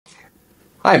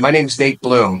Hi, my name is Nate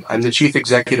Bloom. I'm the Chief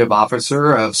Executive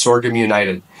Officer of Sorghum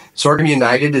United. Sorghum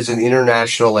United is an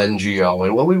international NGO,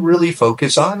 and what we really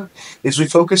focus on is we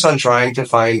focus on trying to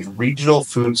find regional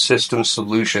food system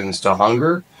solutions to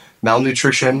hunger,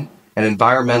 malnutrition, and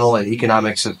environmental and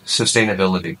economic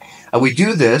sustainability. We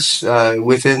do this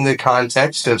within the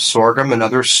context of sorghum and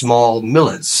other small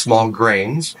millets, small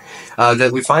grains,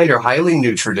 that we find are highly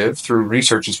nutritive through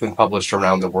research that's been published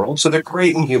around the world. So they're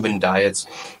great in human diets,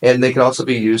 and they can also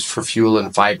be used for fuel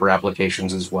and fiber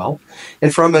applications as well.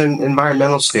 And from an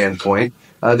environmental standpoint,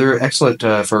 they're excellent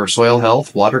for soil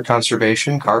health, water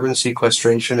conservation, carbon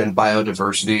sequestration, and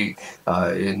biodiversity,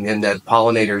 in that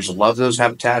pollinators love those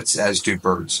habitats, as do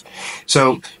birds.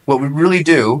 So what we really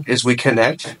do is we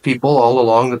connect people all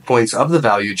along the points of the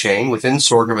value chain within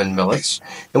sorghum and millets,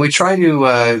 and we try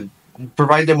to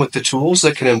provide them with the tools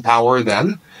that can empower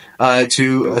them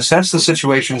to assess the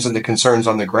situations and the concerns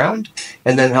on the ground,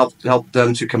 and then help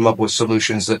them to come up with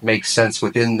solutions that make sense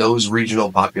within those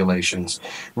regional populations.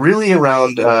 Really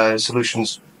around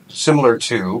solutions similar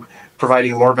to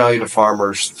providing more value to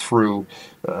farmers through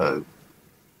uh,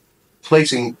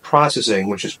 placing processing,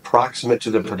 which is proximate to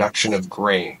the production of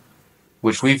grain,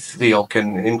 which we feel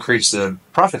can increase the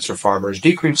profits for farmers,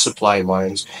 decrease supply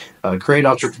lines, create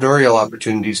entrepreneurial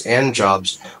opportunities and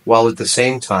jobs, while at the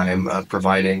same time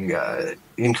providing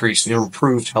increased,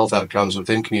 improved health outcomes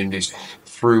within communities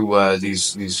through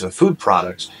these food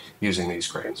products using these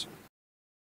grains.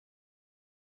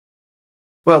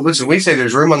 Well, listen, we say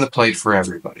there's room on the plate for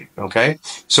everybody, okay?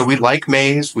 So we like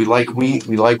maize, we like wheat,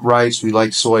 we like rice, we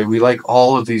like soy, we like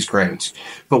all of these grains.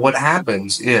 But what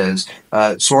happens is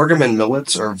sorghum and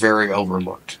millets are very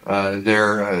overlooked.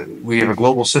 We have a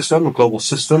global system, global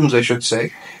systems, I should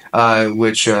say,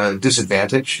 which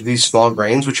disadvantage these small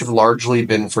grains, which have largely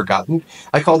been forgotten.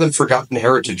 I call them forgotten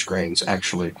heritage grains,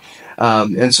 actually.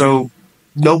 And so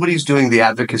nobody's doing the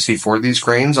advocacy for these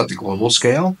grains on the global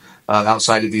scale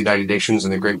outside of the United Nations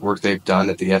and the great work they've done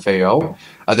at the FAO.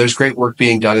 There's great work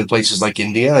being done in places like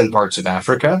India and parts of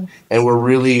Africa, and we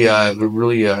really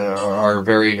are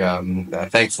very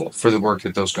thankful for the work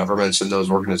that those governments and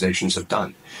those organizations have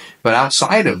done. But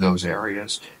outside of those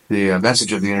areas, the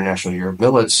message of the International Year of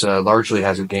Millets largely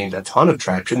hasn't gained a ton of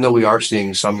traction, though we are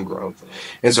seeing some growth.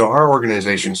 And so our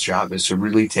organization's job is to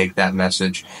really take that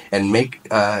message and make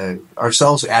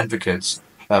ourselves advocates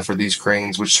for these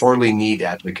grains, which sorely need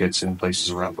advocates in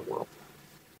places around the world.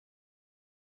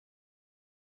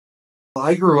 Well,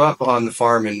 I grew up on the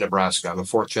farm in Nebraska. I'm a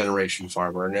fourth generation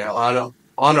farmer. Now,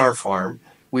 on our farm,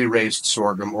 we raised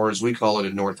sorghum, or as we call it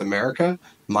in North America,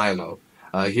 Milo.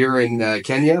 Here in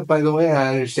Kenya, by the way,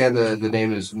 I understand the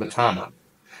name is Matana.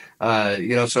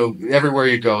 So everywhere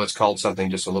you go, it's called something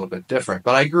just a little bit different.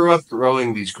 But I grew up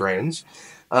growing these grains,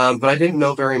 but I didn't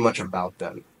know very much about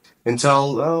them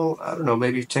until, oh, I don't know,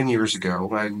 maybe 10 years ago.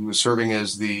 I was serving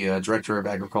as the Director of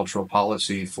Agricultural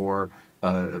Policy for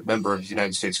a member of the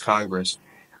United States Congress,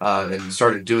 and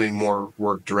started doing more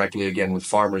work directly again with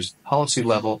farmers policy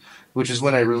level, which is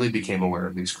when I really became aware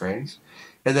of these grains.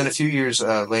 And then a few years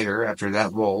later, after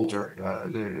that role, there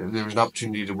was an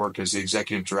opportunity to work as the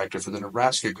executive director for the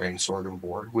Nebraska Grain Sorghum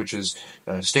Board, which is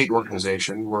a state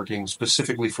organization working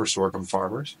specifically for sorghum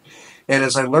farmers. And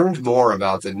as I learned more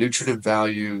about the nutritive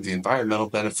value, the environmental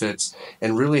benefits,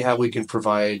 and really how we can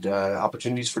provide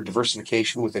opportunities for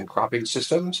diversification within cropping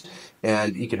systems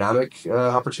and economic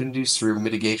opportunities through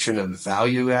mitigation of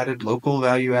local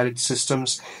value added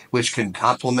systems, which can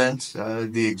complement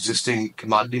the existing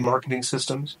commodity marketing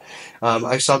systems,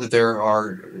 I saw that there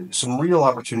are some real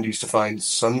opportunities to find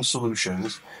some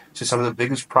solutions to some of the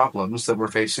biggest problems that we're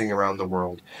facing around the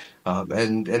world.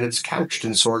 And it's couched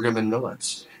in sorghum and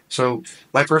millets. So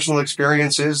my personal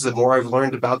experience is the more I've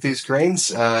learned about these grains,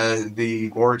 the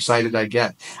more excited I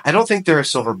get. I don't think they're a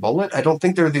silver bullet. I don't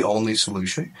think they're the only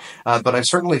solution, but I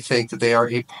certainly think that they are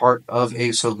a part of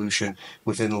a solution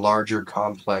within larger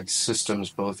complex systems,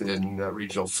 both in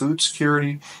regional food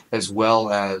security as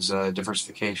well as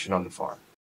diversification on the farm.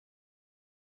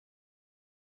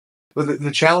 Well,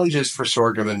 the challenges for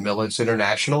sorghum and millets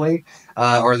internationally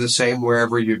are the same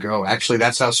wherever you go. Actually,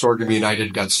 that's how Sorghum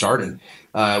United got started.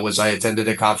 Was I attended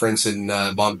a conference in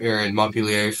in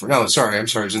Montpellier? No, sorry, I'm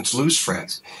sorry, it was in Toulouse,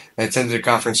 France. I attended a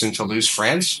conference in Toulouse,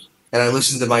 France, and I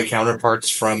listened to my counterparts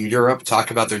from Europe talk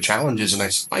about their challenges, and I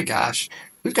said, "My gosh,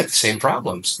 we've got the same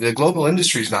problems. The global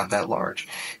industry is not that large."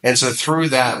 And so through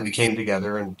that, we came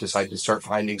together and decided to start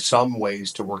finding some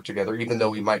ways to work together, even though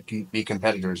we might be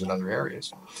competitors in other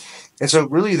areas. And so,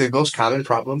 really, the most common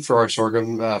problem for our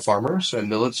sorghum farmers and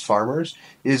millets farmers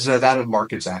is that of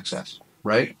markets access,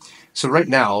 right? So right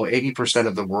now, 80%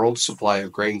 of the world's supply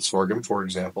of grain sorghum, for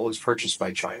example, is purchased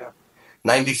by China.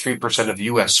 93% of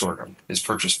U.S. sorghum is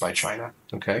purchased by China.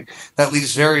 Okay,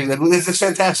 it's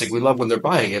fantastic. We love when they're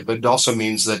buying it, but it also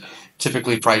means that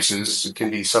typically prices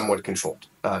can be somewhat controlled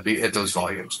at those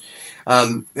volumes.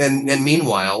 And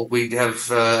meanwhile, we have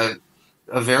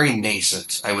a very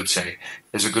nascent, I would say,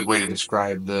 is a good way to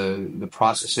describe the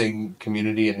processing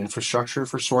community and infrastructure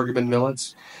for sorghum and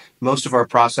millets. Most of our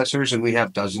processors, and we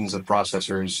have dozens of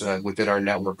processors within our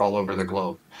network all over the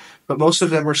globe, but most of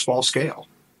them are small scale.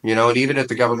 And even at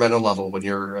the governmental level, when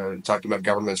you're talking about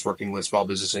governments working with small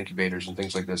business incubators and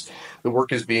things like this, the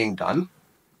work is being done,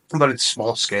 but it's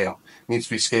small scale. It needs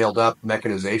to be scaled up.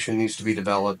 Mechanization needs to be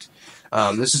developed.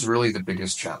 This is really the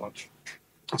biggest challenge.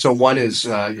 So one is,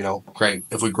 great.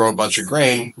 If we grow a bunch of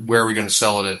grain, where are we going to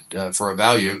sell it at for a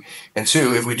value? And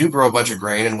two, if we do grow a bunch of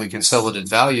grain and we can sell it at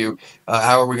value,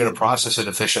 how are we going to process it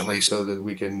efficiently so that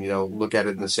we can, look at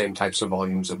it in the same types of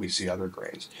volumes that we see other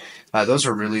grains? Those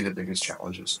are really the biggest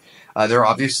challenges. There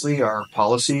obviously are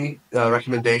policy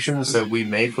recommendations that we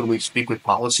make when we speak with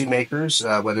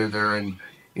policymakers, whether they're in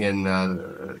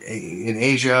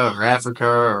Asia or Africa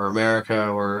or America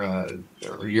or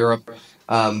Europe.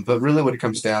 But really, what it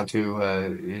comes down to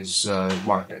is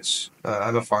markets.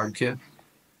 I'm a farm kid,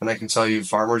 and I can tell you,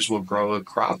 farmers will grow a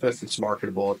crop if it's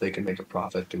marketable, if they can make a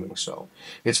profit doing so.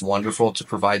 It's wonderful to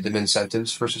provide them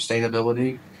incentives for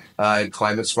sustainability and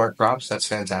climate smart crops. That's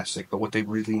fantastic. But what they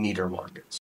really need are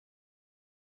markets.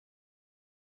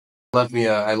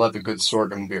 I love a good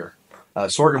sorghum beer.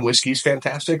 Sorghum whiskey is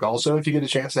fantastic. Also, if you get a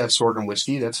chance to have sorghum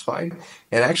whiskey, that's fine.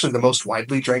 And actually, the most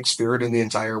widely drank spirit in the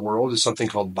entire world is something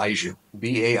called baijiu,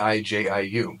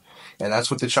 Baijiju, and that's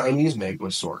what the Chinese make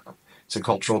with sorghum. It's a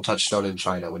cultural touchstone in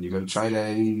China. When you go to China,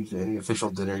 any official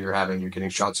dinner you're having, you're getting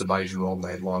shots of baijiu all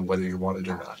night long, whether you want it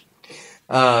or not.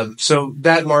 So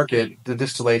that market, the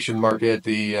distillation market,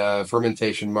 the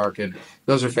fermentation market,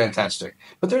 those are fantastic,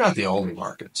 but they're not the only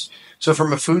markets. So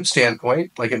from a food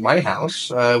standpoint, like at my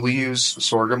house, we use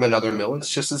sorghum and other millets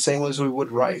just the same as we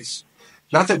would rice.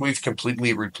 Not that we've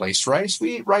completely replaced rice.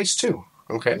 We eat rice too.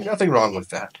 Okay, nothing wrong with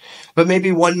that. But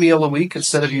maybe one meal a week,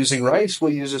 instead of using rice,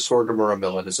 we'll use a sorghum or a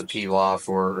millet as a pilaf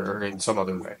or in some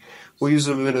other way. We'll use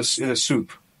them in a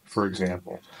soup, for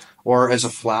example. Or as a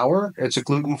flour, it's a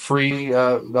gluten-free,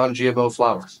 non-GMO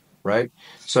flour, right?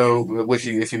 So if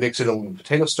you mix it in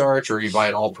potato starch or you buy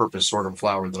an all-purpose sorghum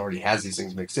flour that already has these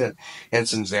things mixed in, and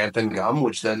some xanthan gum,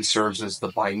 which then serves as the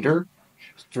binder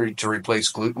to replace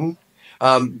gluten,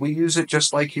 we use it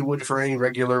just like you would for any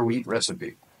regular wheat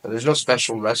recipe. There's no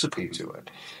special recipe to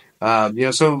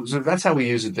it. So that's how we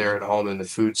use it there at home in the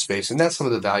food space, and that's some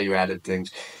of the value added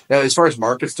things. Now, as far as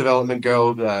markets development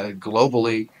go,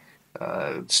 globally,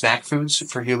 snack foods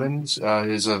for humans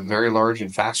is a very large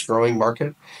and fast growing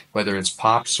market, whether it's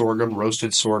popped sorghum,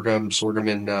 roasted sorghum, sorghum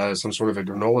in some sort of a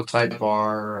granola type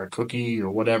bar, a cookie,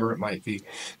 or whatever it might be.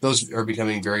 Those are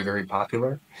becoming very, very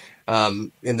popular.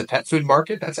 In the pet food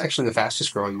market, that's actually the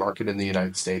fastest growing market in the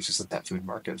United States, is the pet food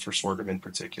market for sorghum in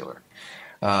particular.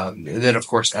 And then, of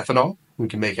course, ethanol. We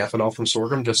can make ethanol from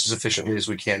sorghum just as efficiently as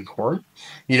we can corn.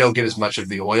 You don't get as much of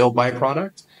the oil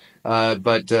byproduct,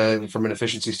 but from an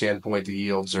efficiency standpoint, the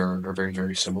yields are very,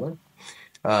 very similar.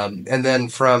 And then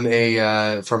from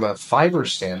a fiber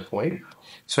standpoint,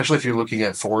 especially if you're looking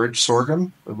at forage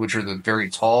sorghum, which are the very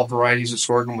tall varieties of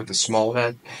sorghum with the small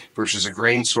head, versus a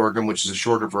grain sorghum, which is a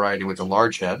shorter variety with a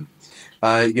large head.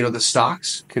 The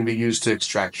stalks can be used to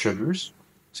extract sugars.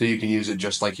 So you can use it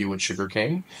just like you would sugar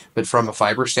cane. But from a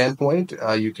fiber standpoint,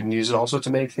 you can use it also to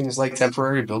make things like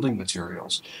temporary building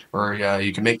materials, or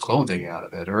you can make clothing out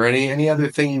of it, or any other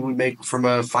thing you would make from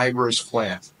a fibrous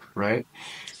plant, right?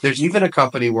 There's even a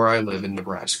company where I live in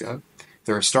Nebraska.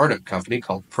 They're a startup company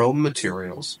called Prome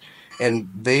Materials, and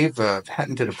they've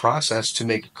patented a process to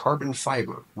make carbon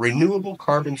fiber, renewable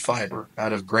carbon fiber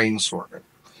out of grain sorghum.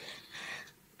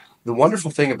 The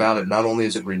wonderful thing about it, not only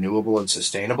is it renewable and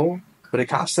sustainable, but it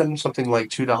costs them something like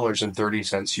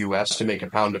 $2.30 US to make a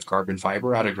pound of carbon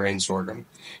fiber out of grain sorghum.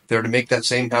 If they're to make that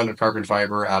same pound of carbon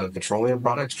fiber out of petroleum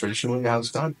products, traditionally how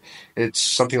it's done, it's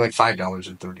something like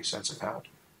 $5.30 a pound.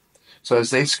 So as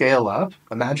they scale up,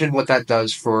 imagine what that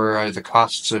does for the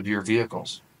costs of your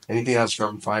vehicles. Anything else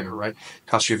carbon fiber, right?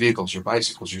 Costs your vehicles, your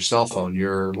bicycles, your cell phone,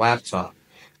 your laptop.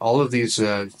 All of these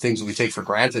things that we take for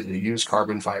granted to use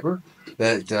carbon fiber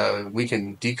that we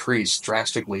can decrease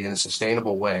drastically in a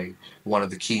sustainable way, one of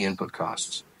the key input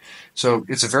costs. So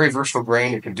it's a very versatile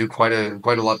grain. It can do quite a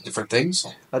lot of different things,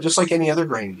 just like any other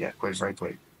grain, yeah, quite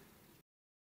frankly.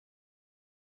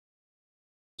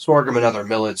 Sorghum and other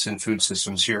millets in food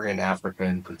systems here in Africa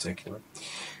in particular.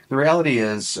 The reality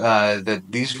is that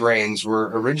these grains were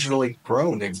originally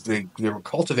grown. They were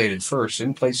cultivated first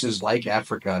in places like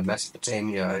Africa and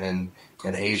Mesopotamia and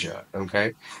Asia.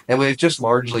 Okay, and they've just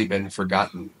largely been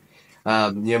forgotten.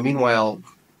 Meanwhile,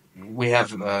 we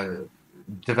have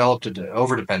developed an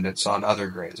overdependence on other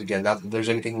grains. Again, not that there's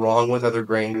anything wrong with other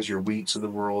grains, your wheats of the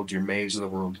world, your maize of the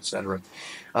world, etc.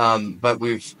 But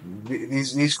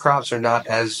these crops are not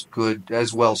as good,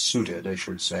 as well suited, I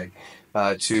should say,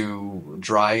 to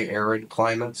dry, arid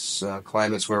climates,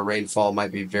 climates where rainfall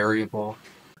might be variable.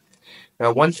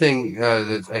 Now, one thing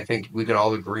that I think we can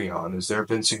all agree on is there have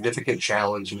been significant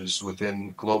challenges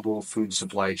within global food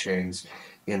supply chains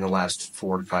in the last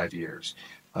 4 to 5 years,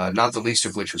 not the least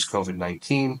of which was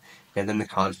COVID-19 and then the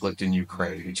conflict in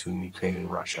Ukraine between Ukraine and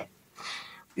Russia.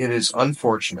 It is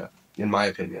unfortunate, in my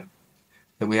opinion,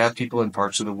 that we have people in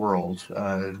parts of the world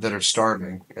that are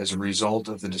starving as a result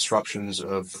of the disruptions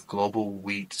of global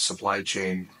wheat supply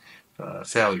chain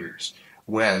failures,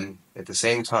 when at the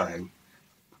same time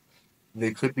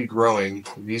they could be growing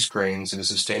these grains in a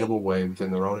sustainable way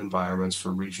within their own environments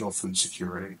for regional food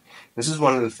security. This is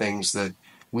one of the things that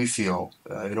we feel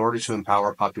in order to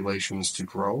empower populations to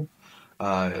grow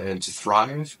and to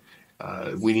thrive,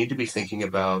 we need to be thinking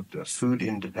about food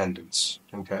independence,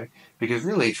 okay? Because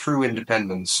really, true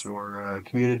independence for a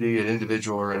community, an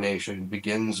individual, or a nation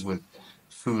begins with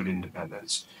food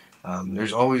independence.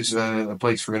 There's always a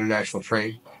place for international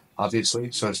trade,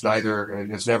 obviously, so it's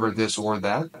never this or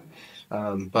that.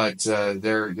 But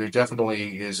there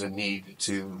definitely is a need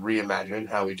to reimagine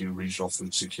how we do regional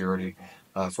food security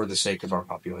for the sake of our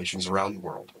populations around the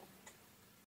world.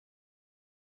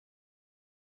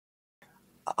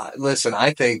 Listen,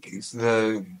 I think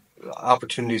the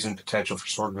opportunities and potential for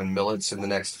sorghum and millets in the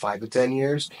next 5 to 10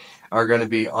 years are going to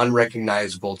be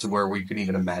unrecognizable to where we could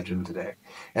even imagine today.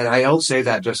 And I don't say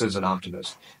that just as an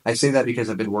optimist. I say that because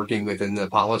I've been working within the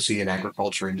policy and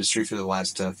agriculture industry for the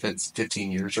last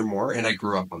 15 years or more, and I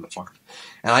grew up on the farm.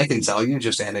 And I can tell you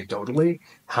just anecdotally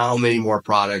how many more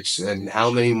products and how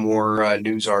many more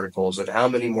news articles and how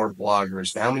many more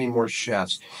bloggers, how many more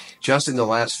chefs just in the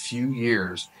last few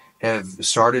years have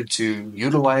started to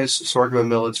utilize sorghum and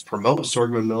millets, promote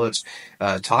sorghum and millets,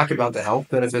 talk about the health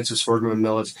benefits of sorghum and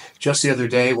millets. Just the other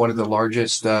day, one of the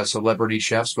largest celebrity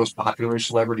chefs, most popular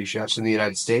celebrity chefs in the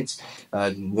United States,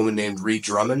 a woman named Ree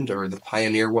Drummond, or the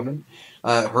Pioneer Woman,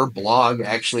 her blog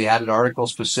actually had an article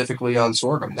specifically on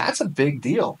sorghum. That's a big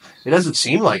deal. It doesn't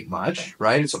seem like much,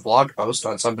 right? It's a blog post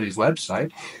on somebody's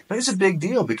website, but it's a big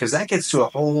deal because that gets to a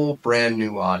whole brand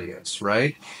new audience,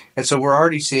 right? And so we're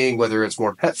already seeing whether it's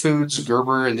more pet foods.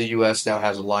 Gerber in the U.S. now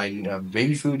has a line of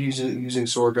baby food using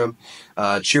sorghum.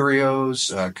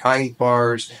 Cheerios, Kind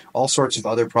bars, all sorts of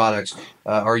other products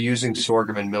are using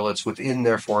sorghum and millets within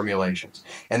their formulations.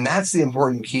 And that's the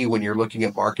important key when you're looking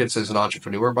at markets as an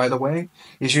entrepreneur, by the way,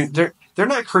 is they're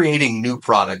not creating new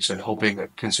products and hoping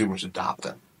that consumers adopt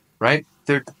them, right?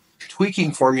 They're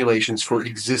tweaking formulations for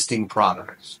existing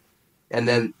products and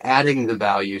then adding the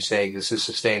value, saying this is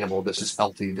sustainable, this is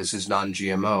healthy, this is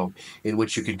non-GMO, in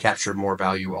which you can capture more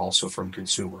value also from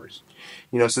consumers.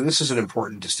 So this is an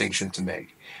important distinction to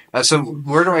make. So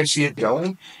where do I see it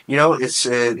going?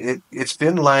 It's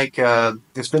been like a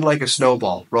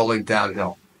snowball rolling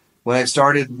downhill. When I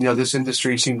started, this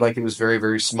industry seemed like it was very,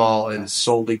 very small and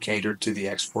solely catered to the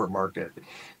export market.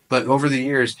 But over the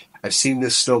years, I've seen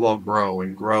this snowball grow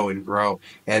and grow and grow.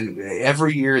 And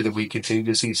every year that we continue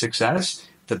to see success,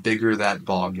 the bigger that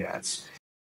ball gets.